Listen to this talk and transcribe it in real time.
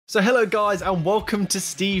So hello guys and welcome to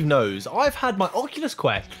SteveKnows. I've had my Oculus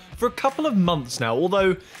Quest for a couple of months now,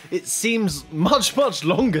 although it seems much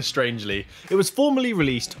longer strangely. It was formally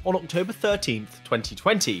released on October 13th,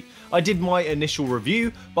 2020. I did my initial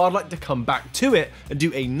review, but I'd like to come back to it and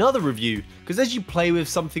do another review, because as you play with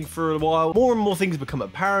something for a while, more and more things become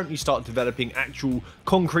apparent, you start developing actual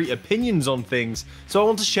concrete opinions on things, so I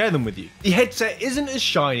want to share them with you. The headset isn't as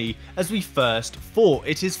shiny as we first thought.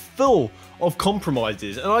 It is full of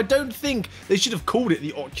compromises, and I don't think they should have called it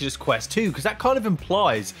the Oculus Quest 2, because that kind of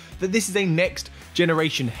implies that this is a next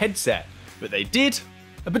generation headset, but they did.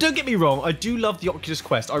 But don't get me wrong, I do love the Oculus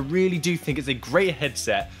Quest. I really do think it's a great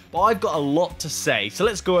headset, but I've got a lot to say, so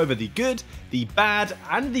let's go over the good, the bad,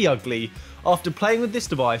 and the ugly after playing with this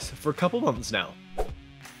device for a couple months now.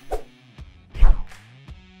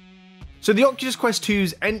 So the Oculus Quest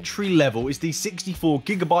 2's entry level is the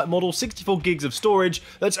 64GB model, 64 gigs of storage,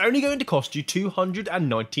 that's only going to cost you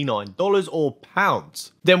 $299 or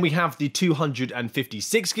pounds. Then we have the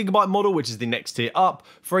 256GB model, which is the next tier up,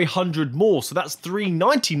 for 100 more, so that's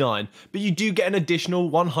 $399, but you do get an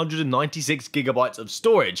additional 196GB of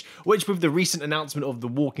storage, which with the recent announcement of The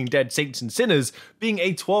Walking Dead Saints and Sinners being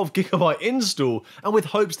a 12GB install, and with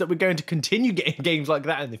hopes that we're going to continue getting games like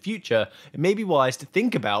that in the future, it may be wise to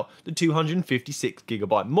think about the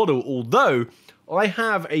 256GB model, although I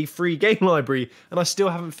have a free game library and I still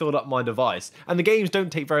haven't filled up my device. And the games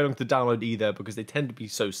don't take very long to download either because they tend to be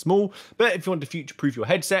so small, but if you want to future-proof your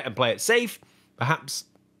headset and play it safe, perhaps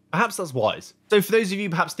that's wise. So for those of you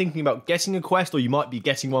perhaps thinking about getting a Quest, or you might be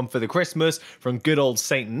getting one for the Christmas from good old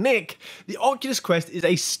Saint Nick, the Oculus Quest is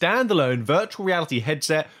a standalone virtual reality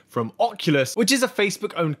headset from Oculus, which is a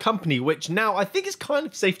Facebook-owned company, which now I think it's kind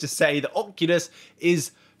of safe to say that Oculus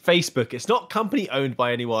is Facebook. It's not company owned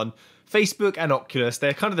by anyone. Facebook and Oculus,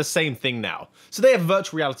 they're kind of the same thing now. So they have a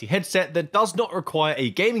virtual reality headset that does not require a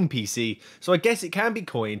gaming PC, so I guess it can be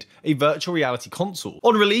coined a virtual reality console.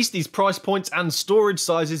 On release, these price points and storage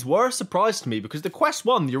sizes were a surprise to me, because the Quest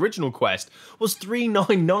 1, the original Quest, was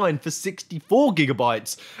 $399 for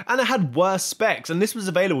 64GB, and it had worse specs, and this was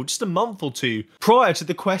available just a month or two prior to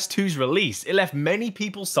the Quest 2's release. It left many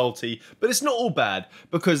people salty, but it's not all bad,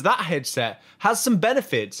 because that headset has some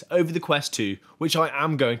benefits over the Quest 2, which I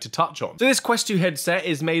am going to touch on. So this Quest 2 headset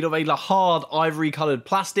is made of a hard ivory coloured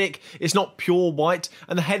plastic, it's not pure white,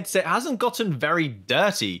 and the headset hasn't gotten very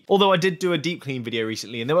dirty. Although I did do a deep clean video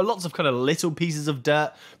recently and there were lots of kind of little pieces of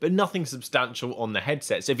dirt, but nothing substantial on the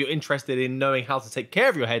headset. So if you're interested in knowing how to take care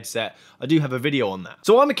of your headset, I do have a video on that.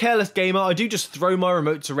 So I'm a careless gamer, I do just throw my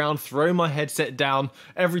remotes around, throw my headset down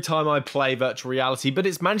every time I play virtual reality, but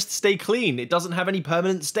it's managed to stay clean. It doesn't have any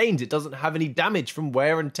permanent stains, it doesn't have any damage from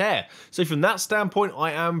wear and tear. So from that standpoint,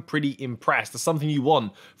 I am pretty impressed. That's something you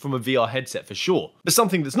want from a VR headset for sure. But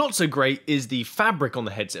something that's not so great is the fabric on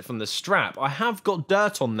the headset from the strap. I have got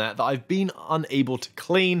dirt on that I've been unable to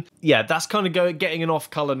clean. Yeah, that's kind of getting an off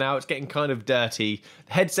color now. It's getting kind of dirty.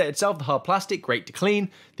 The headset itself, the hard plastic, great to clean.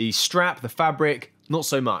 The strap, the fabric, not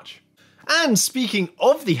so much. And speaking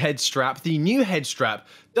of the head strap, the new head strap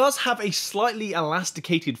does have a slightly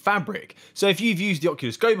elasticated fabric. So if you've used the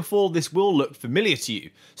Oculus Go before, this will look familiar to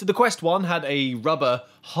you. So the Quest 1 had a rubber,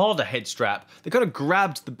 harder head strap that kind of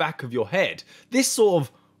grabbed the back of your head. This sort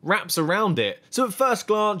of wraps around it. So at first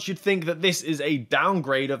glance, you'd think that this is a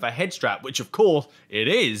downgrade of a head strap, which of course it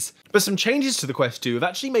is. But some changes to the Quest 2 have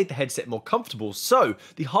actually made the headset more comfortable, so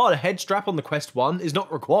the harder head strap on the Quest 1 is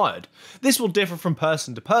not required. This will differ from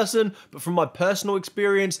person to person, but from my personal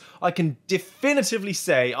experience, I can definitively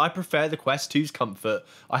say I prefer the Quest 2's comfort.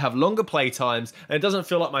 I have longer play times, and it doesn't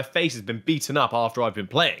feel like my face has been beaten up after I've been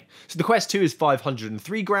playing. So the Quest 2 is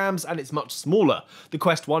 503 grams, and it's much smaller. The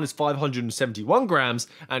Quest 1 is 571 grams,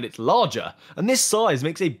 and it's larger. And this size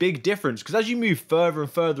makes a big difference, because as you move further and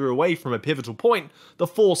further away from a pivotal point, the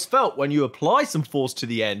force felt when you apply some force to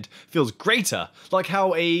the end feels greater, like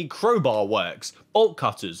how a crowbar works, bolt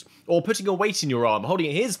cutters, or putting a weight in your arm. Holding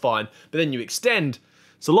it here is fine, but then you extend,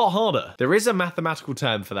 it's a lot harder. There is a mathematical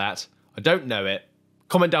term for that. I don't know it.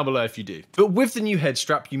 Comment down below if you do. But with the new head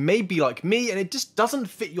strap, you may be like me and it just doesn't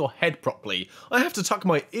fit your head properly. I have to tuck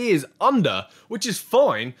my ears under, which is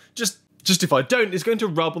fine, just if I don't, it's going to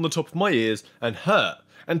rub on the top of my ears and hurt.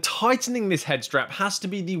 And tightening this head strap has to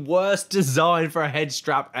be the worst design for a head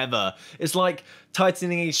strap ever. It's like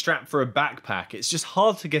tightening a strap for a backpack. It's just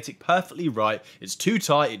hard to get it perfectly right. It's too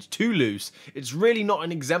tight, it's too loose. It's really not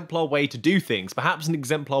an exemplar way to do things, perhaps an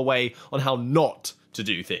exemplar way on how not to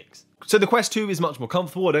do things. So the Quest 2 is much more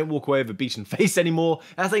comfortable. I don't walk away with a beaten face anymore.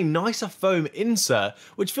 It has a nicer foam insert,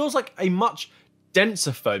 which feels like a much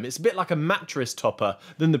denser foam. It's a bit like a mattress topper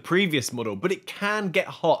than the previous model, but it can get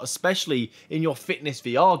hot, especially in your fitness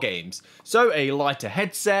VR games. So a lighter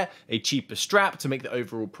headset, a cheaper strap to make the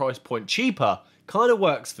overall price point cheaper, kind of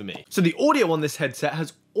works for me. So the audio on this headset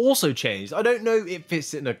has also changed. I don't know if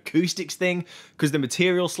it's an acoustics thing, because the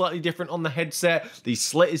material's slightly different on the headset, the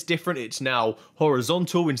slit is different, it's now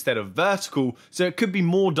horizontal instead of vertical, so it could be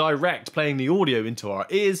more direct playing the audio into our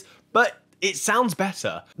ears, but it sounds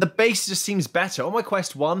better. The bass just seems better. On my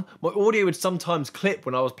Quest 1, my audio would sometimes clip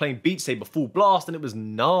when I was playing Beat Saber full blast and it was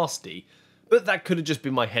nasty. But that could have just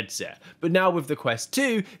been my headset. But now with the Quest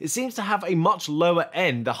 2, it seems to have a much lower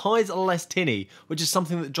end. The highs are less tinny, which is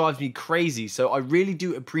something that drives me crazy, so I really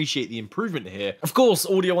do appreciate the improvement here. Of course,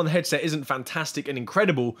 audio on the headset isn't fantastic and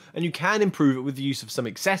incredible, and you can improve it with the use of some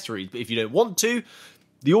accessories, but if you don't want to,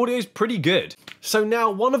 the audio is pretty good. So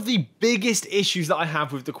now, one of the biggest issues that I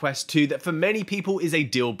have with the Quest 2 that for many people is a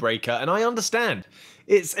deal breaker, and I understand.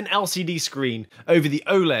 It's an LCD screen over the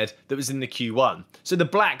OLED that was in the Q1. So the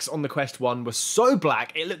blacks on the Quest 1 were so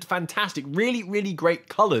black, it looked fantastic, really, really great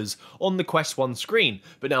colours on the Quest 1 screen.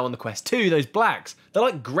 But now on the Quest 2, those blacks, they're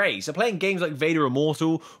like grey. So playing games like Vader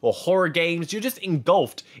Immortal or horror games, you're just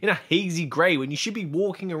engulfed in a hazy grey when you should be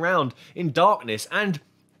walking around in darkness, and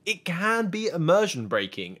it can be immersion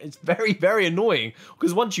breaking. It's very, very annoying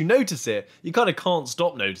because once you notice it, you kind of can't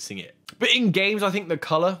stop noticing it. But in games, I think the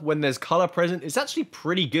colour, when there's colour present, is actually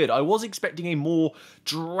pretty good. I was expecting a more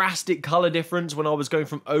drastic colour difference when I was going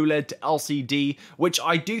from OLED to LCD, which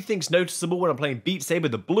I do think is noticeable when I'm playing Beat Saber.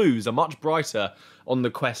 The blues are much brighter on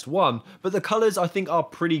the Quest 1, but the colours I think are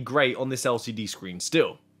pretty great on this LCD screen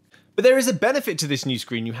still. But there is a benefit to this new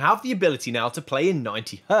screen. You have the ability now to play in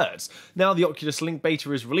 90Hz. Now the Oculus Link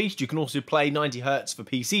beta is released, you can also play 90Hz for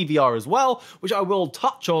PC VR as well, which I will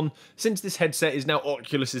touch on since this headset is now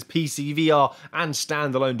Oculus's PC VR and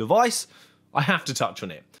standalone device. I have to touch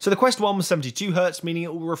on it. So the Quest 1 was 72Hz, meaning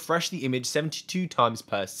it will refresh the image 72 times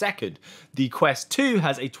per second. The Quest 2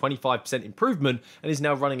 has a 25% improvement and is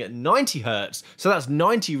now running at 90Hz, so that's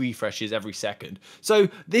 90 refreshes every second. So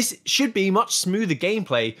this should be much smoother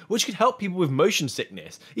gameplay, which could help people with motion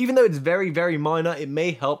sickness. Even though it's very, very minor, it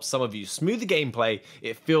may help some of you. Smoother gameplay,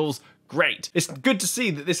 it feels great. It's good to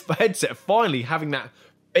see that this headset finally having that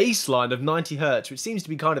baseline of 90Hz, which seems to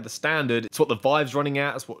be kind of the standard. It's what the Vive's running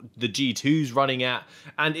at, it's what the G2's running at,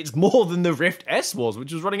 and it's more than the Rift S was,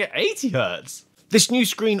 which was running at 80Hz. This new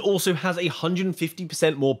screen also has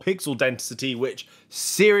 150% more pixel density, which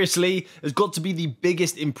seriously has got to be the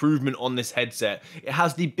biggest improvement on this headset. It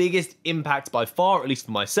has the biggest impact by far, at least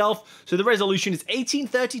for myself. So the resolution is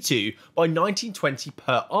 1832 by 1920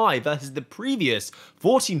 per eye versus the previous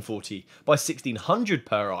 1440 by 1600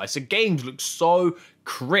 per eye. So games look so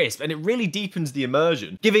crisp, and it really deepens the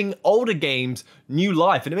immersion, giving older games new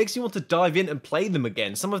life, and it makes me want to dive in and play them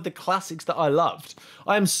again, some of the classics that I loved.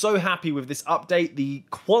 I am so happy with this update. The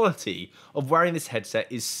quality of wearing this headset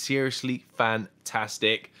is seriously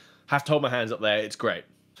fantastic. Have to hold my hands up there, it's great.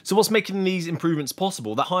 So what's making these improvements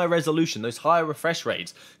possible? That higher resolution, those higher refresh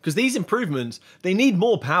rates, because these improvements, they need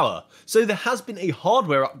more power. So there has been a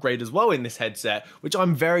hardware upgrade as well in this headset, which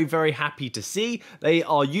I'm very, very happy to see. They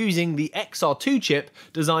are using the XR2 chip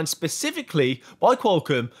designed specifically by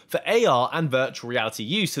Qualcomm for AR and virtual reality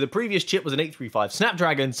use. So the previous chip was an 835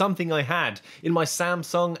 Snapdragon, something I had in my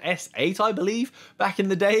Samsung S8, I believe, back in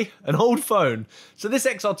the day, an old phone. So this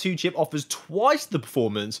XR2 chip offers twice the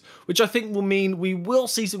performance, which I think will mean we will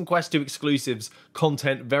see some Quest 2 exclusives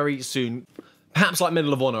content very soon. Perhaps like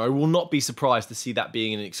Medal of Honor, I will not be surprised to see that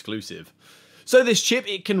being an exclusive. So this chip,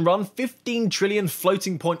 it can run 15 trillion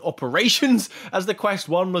floating point operations, as the Quest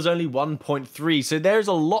 1 was only 1.3, so there's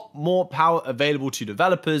a lot more power available to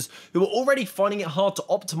developers who are already finding it hard to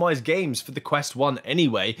optimize games for the Quest 1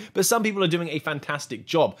 anyway, but some people are doing a fantastic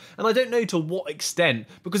job, and I don't know to what extent,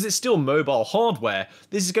 because it's still mobile hardware.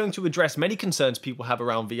 This is going to address many concerns people have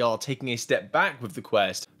around VR taking a step back with the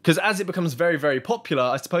Quest, because as it becomes very, very popular,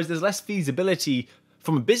 I suppose there's less feasibility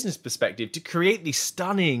from a business perspective to create these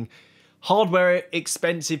stunning hardware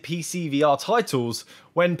expensive PC VR titles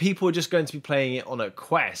when people are just going to be playing it on a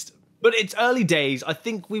Quest. But it's early days. I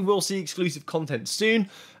think we will see exclusive content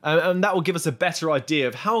soon, and that will give us a better idea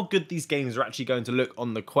of how good these games are actually going to look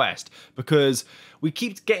on the Quest, because we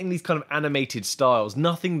keep getting these kind of animated styles,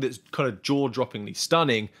 nothing that's kind of jaw-droppingly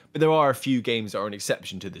stunning, but there are a few games that are an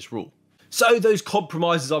exception to this rule. So those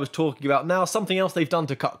compromises I was talking about now, something else they've done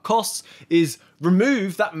to cut costs is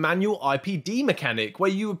remove that manual IPD mechanic, where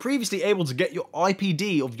you were previously able to get your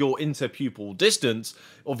IPD of your interpupil distance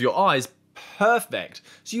of your eyes perfect.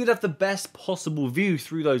 So you'd have the best possible view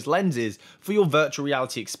through those lenses for your virtual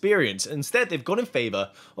reality experience. Instead, they've gone in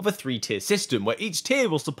favour of a 3-tier system where each tier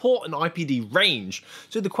will support an IPD range.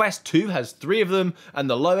 So the Quest 2 has 3 of them, and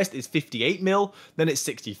the lowest is 58mm, then it's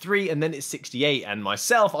 63, and then it's 68. And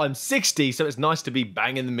myself, I'm 60, so it's nice to be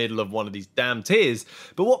bang in the middle of one of these damn tiers.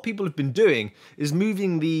 But what people have been doing is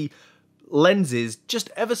moving the lenses just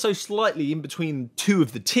ever so slightly in between 2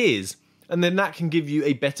 of the tiers, and then that can give you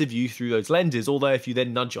a better view through those lenses, although if you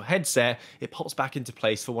then nudge your headset, it pops back into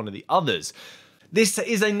place for one of the others. This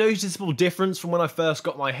is a noticeable difference from when I first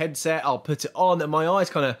got my headset. I'll put it on and my eyes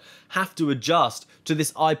kind of have to adjust to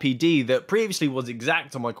this IPD that previously was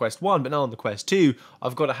exact on my Quest 1, but now on the Quest 2,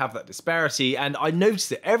 I've got to have that disparity, and I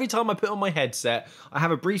notice it every time I put on my headset. I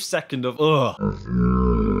have a brief second of, ugh.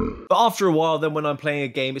 But after a while, then when I'm playing a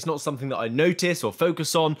game, it's not something that I notice or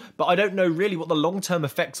focus on, but I don't know really what the long-term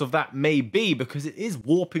effects of that may be, because it is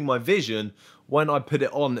warping my vision when I put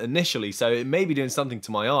it on initially, so it may be doing something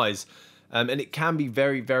to my eyes, and it can be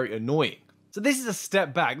very, very annoying. So this is a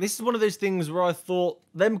step back. This is one of those things where I thought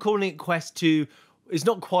them calling it Quest 2 is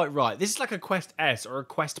not quite right. This is like a Quest S or a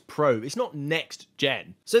Quest Pro. It's not next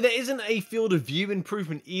gen. So there isn't a field of view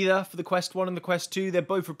improvement either for the Quest 1 and the Quest 2. They're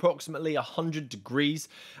both approximately 100 degrees.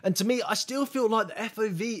 And to me, I still feel like the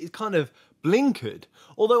FOV is kind of blinkered.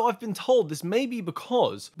 Although I've been told this may be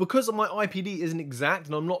because my IPD isn't exact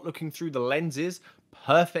and I'm not looking through the lenses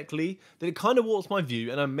perfectly, that it kind of warps my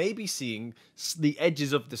view, and I may be seeing the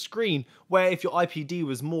edges of the screen, where if your IPD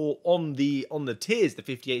was more on the tiers, the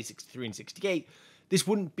 58, 63 and 68, this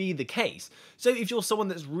wouldn't be the case. So if you're someone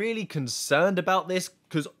that's really concerned about this,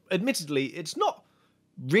 because admittedly it's not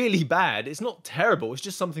really bad, it's not terrible, it's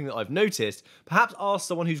just something that I've noticed, perhaps ask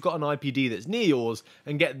someone who's got an IPD that's near yours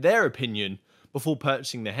and get their opinion before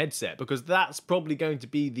purchasing the headset, because that's probably going to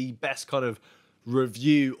be the best kind of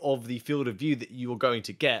review of the field of view that you are going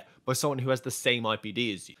to get by someone who has the same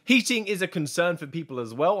IPD as you. Heating is a concern for people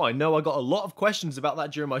as well. I know I got a lot of questions about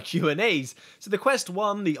that during my Q&As. So the Quest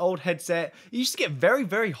 1, the old headset, it used to get very,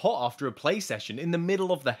 very hot after a play session in the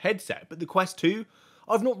middle of the headset, but the Quest 2,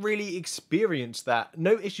 I've not really experienced that.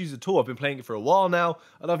 No issues at all. I've been playing it for a while now,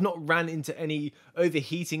 and I've not ran into any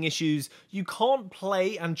overheating issues. You can't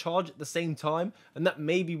play and charge at the same time, and that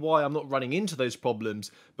may be why I'm not running into those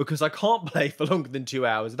problems, because I can't play for longer than 2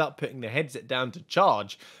 hours without putting the headset down to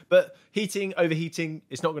charge. But heating, overheating,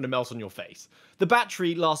 it's not going to melt on your face. The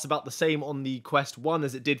battery lasts about the same on the Quest 1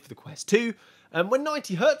 as it did for the Quest 2. When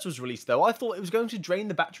 90Hz was released though, I thought it was going to drain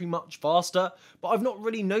the battery much faster, but I've not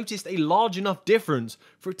really noticed a large enough difference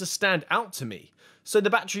for it to stand out to me. So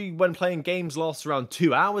the battery when playing games lasts around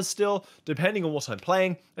 2 hours still, depending on what I'm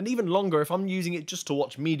playing, and even longer if I'm using it just to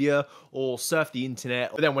watch media or surf the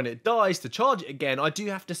internet. But then when it dies, to charge it again, I do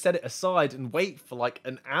have to set it aside and wait for like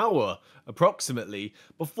an hour approximately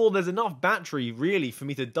before there's enough battery really for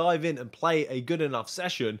me to dive in and play a good enough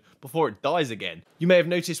session before it dies again. You may have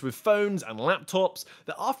noticed with phones and laptops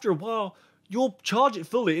that after a while, you'll charge it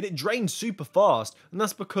fully and it drains super fast, and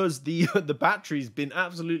that's because the battery's been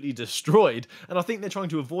absolutely destroyed, and I think they're trying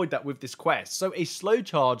to avoid that with this Quest. So a slow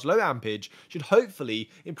charge, low ampage should hopefully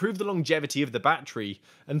improve the longevity of the battery,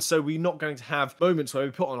 and so we're not going to have moments where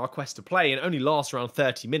we put on our Quest to play and it only lasts around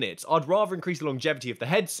 30 minutes. I'd rather increase the longevity of the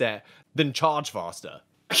headset than charge faster.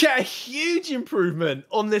 Okay, a huge improvement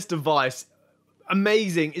on this device.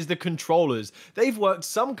 Amazing is the controllers. They've worked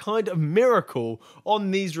some kind of miracle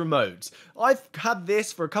on these remotes. I've had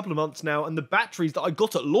this for a couple of months now, and the batteries that I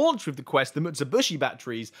got at launch with the Quest, the Mitsubishi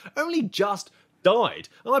batteries, only just died.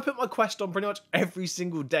 And I put my Quest on pretty much every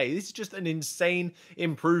single day. This is just an insane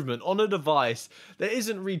improvement on a device that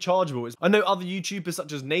isn't rechargeable. I know other YouTubers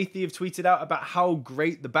such as Nathy have tweeted out about how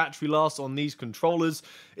great the battery lasts on these controllers.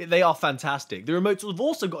 They are fantastic. The remotes have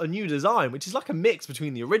also got a new design, which is like a mix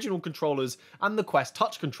between the original controllers and the Quest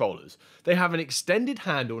touch controllers. They have an extended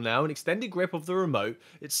handle now, an extended grip of the remote.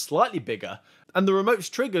 It's slightly bigger, and the remote's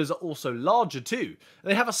triggers are also larger too.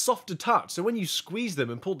 They have a softer touch, so when you squeeze them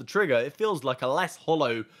and pull the trigger, it feels like a less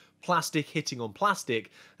hollow plastic hitting on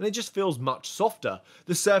plastic, and it just feels much softer.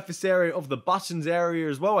 The surface area of the buttons area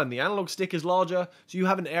as well, and the analog stick is larger, so you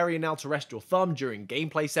have an area now to rest your thumb during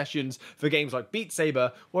gameplay sessions for games like Beat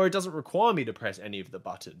Saber, where it doesn't require me to press any of the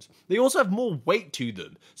buttons. They also have more weight to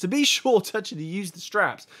them, so be sure to actually use the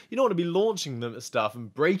straps. You don't want to be launching them at stuff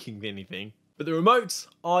and breaking anything. But the remotes,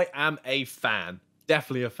 I am a fan.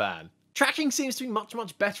 Definitely a fan. Tracking seems to be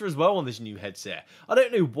much better as well on this new headset. I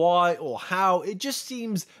don't know why or how, it just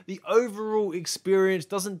seems the overall experience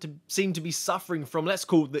doesn't seem to be suffering from, let's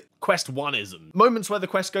call it the Quest 1ism. Moments where the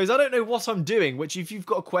Quest goes, I don't know what I'm doing, which if you've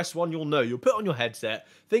got a Quest 1 you'll know. You'll put on your headset,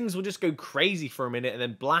 things will just go crazy for a minute and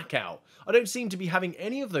then black out. I don't seem to be having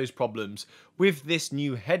any of those problems with this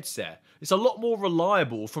new headset. It's a lot more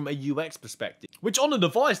reliable from a UX perspective, which on a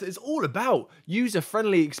device that is all about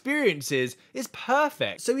user-friendly experiences is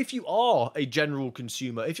perfect. So if you are a general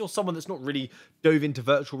consumer, if you're someone that's not really dove into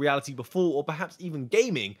virtual reality before, or perhaps even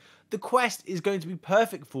gaming, the Quest is going to be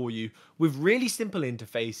perfect for you with really simple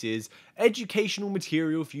interfaces, educational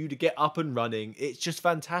material for you to get up and running. It's just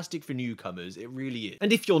fantastic for newcomers, it really is.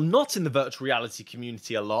 And if you're not in the virtual reality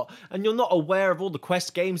community a lot, and you're not aware of all the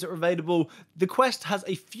Quest games that are available, the Quest has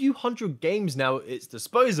a few hundred games now at its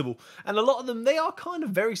disposal, and a lot of them, they are kind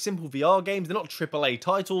of very simple VR games. They're not AAA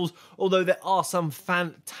titles, although there are some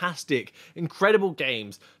fantastic, incredible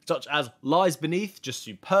games, such as Lies Beneath, just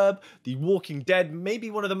superb, The Walking Dead, maybe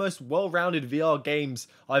one of the most well-rounded VR games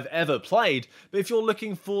I've ever played. But if you're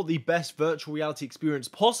looking for the best virtual reality experience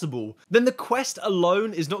possible, then the Quest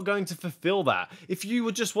alone is not going to fulfill that. If you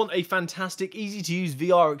would just want a fantastic, easy-to-use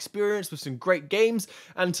VR experience with some great games,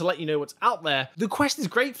 and to let you know what's out there, the Quest is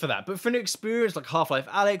great for that. But for an experience like Half-Life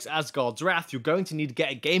Alyx, Asgard's Wrath, you're going to need to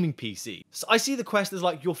get a gaming PC. So I see the Quest as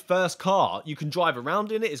like your first car. You can drive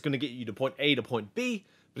around in it, it's going to get you to point A to point B,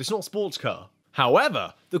 but it's not a sports car.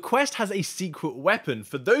 However, the Quest has a secret weapon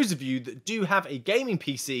for those of you that do have a gaming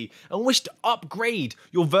PC and wish to upgrade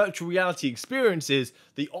your virtual reality experiences.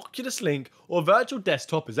 The Oculus Link or virtual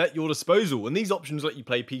desktop is at your disposal, and these options let you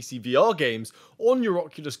play PC VR games on your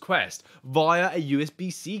Oculus Quest via a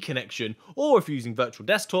USB-C connection, or if you're using virtual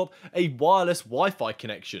desktop, a wireless Wi-Fi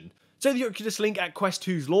connection. So the Oculus Link at Quest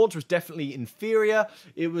 2's launch was definitely inferior.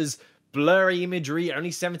 It was blurry imagery, only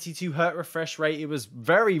 72Hz refresh rate. It was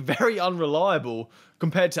very unreliable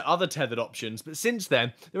compared to other tethered options, but since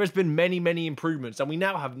then there has been many improvements, and we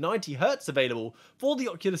now have 90Hz available for the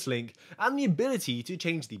Oculus Link and the ability to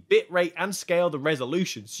change the bitrate and scale the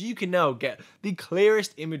resolution, so you can now get the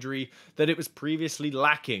clearest imagery that it was previously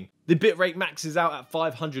lacking. The bitrate maxes out at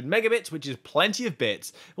 500 megabits, which is plenty of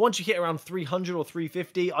bits. Once you hit around 300 or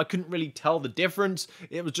 350, I couldn't really tell the difference.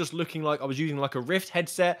 It was just looking like I was using like a Rift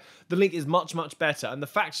headset. The Link is much better, and the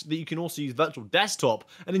fact that you can also use virtual desktop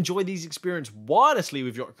and enjoy these experiences wirelessly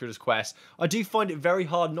with your Oculus Quest, I do find it very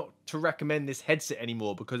hard not to recommend this headset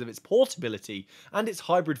anymore because of its portability and its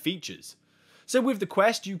hybrid features. So with the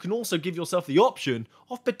Quest, you can also give yourself the option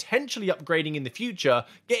of potentially upgrading in the future,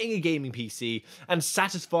 getting a gaming PC, and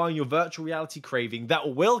satisfying your virtual reality craving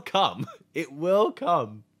that will come. It will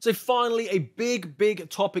come. So finally, a big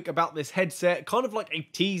topic about this headset, kind of like a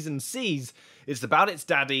T's and C's, it's about its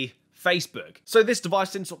daddy, Facebook. So this device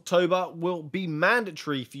since October will be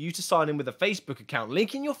mandatory for you to sign in with a Facebook account,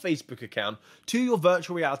 linking your Facebook account to your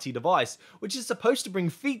virtual reality device, which is supposed to bring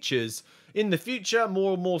features in the future,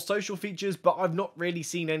 more and more social features, but I've not really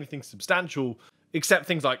seen anything substantial except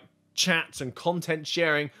things like chats and content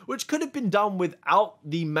sharing, which could have been done without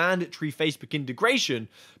the mandatory Facebook integration,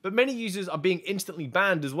 but many users are being instantly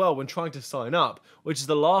banned as well when trying to sign up, which is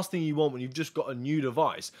the last thing you want when you've just got a new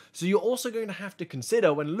device. So you're also going to have to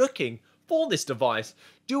consider when looking for this device,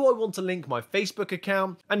 do I want to link my Facebook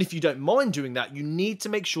account? And if you don't mind doing that, you need to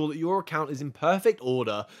make sure that your account is in perfect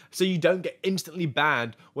order so you don't get instantly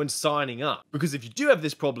banned when signing up. Because if you do have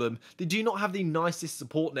this problem, they do not have the nicest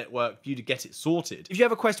support network for you to get it sorted. If you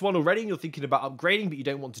have a Quest 1 already and you're thinking about upgrading but you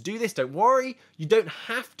don't want to do this, don't worry. You don't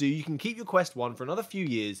have to. You can keep your Quest 1 for another few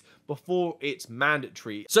years before it's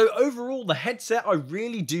mandatory. So overall, the headset, I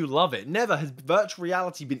really do love it. Never has virtual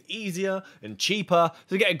reality been easier and cheaper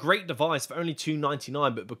to get a great device for only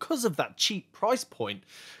 $299, but because of that cheap price point,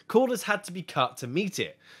 corners had to be cut to meet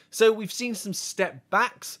it. So we've seen some step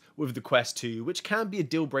backs with the Quest 2, which can be a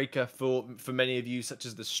deal breaker for many of you, such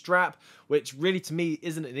as the strap, which really to me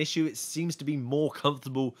isn't an issue. It seems to be more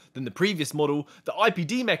comfortable than the previous model. The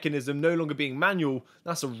IPD mechanism no longer being manual,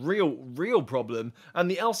 that's a real problem.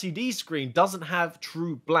 And the LCD screen doesn't have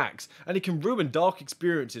true blacks, and it can ruin dark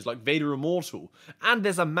experiences like Vader Immortal. And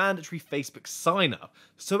there's a mandatory Facebook sign up,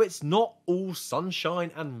 so it's not all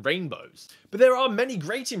sunshine and rainbows. But there are many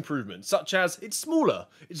great improvements, such as it's smaller,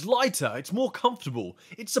 it's lighter, it's more comfortable,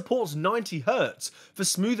 it supports 90Hz for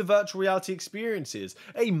smoother virtual reality experiences,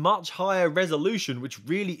 a much higher resolution, which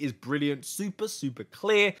really is brilliant, super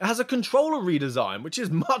clear. It has a controller redesign, which is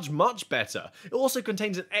much better. It also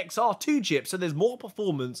contains an XR2 chip, so there's more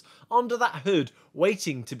performance under that hood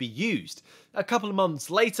waiting to be used. A couple of months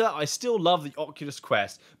later, I still love the Oculus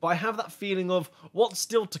Quest, but I have that feeling of what's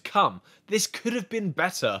still to come. This could have been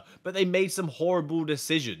better, but they made some horrible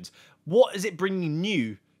decisions. What is it bringing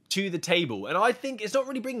new to the table? And I think it's not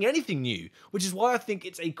really bringing anything new, which is why I think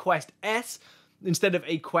it's a Quest S instead of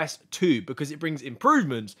a Quest 2, because it brings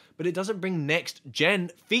improvements, but it doesn't bring next-gen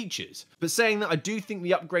features. But saying that, I do think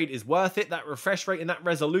the upgrade is worth it. That refresh rate and that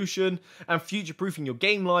resolution and future-proofing your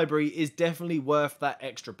game library is definitely worth that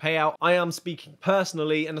extra payout. I am speaking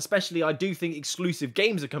personally, and especially I do think exclusive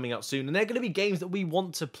games are coming out soon, and they're going to be games that we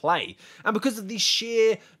want to play. And because of the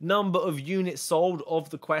sheer number of units sold of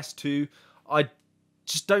the Quest 2, I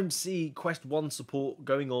just don't see Quest 1 support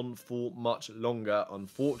going on for much longer,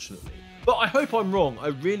 unfortunately. But I hope I'm wrong, I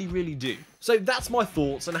really, really do. So that's my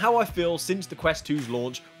thoughts on how I feel since the Quest 2's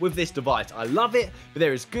launch with this device. I love it, but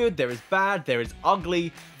there is good, there is bad, there is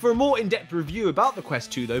ugly. For a more in-depth review about the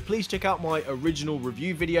Quest 2 though, please check out my original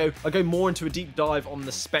review video. I go more into a deep dive on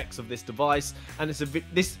the specs of this device, and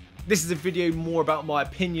this is a video more about my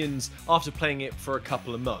opinions after playing it for a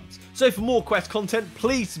couple of months. So for more Quest content,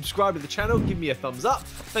 please subscribe to the channel, give me a thumbs up.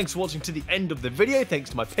 Thanks for watching to the end of the video.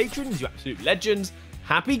 Thanks to my patrons, you absolute legends.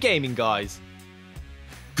 Happy gaming, guys.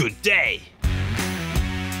 Good day.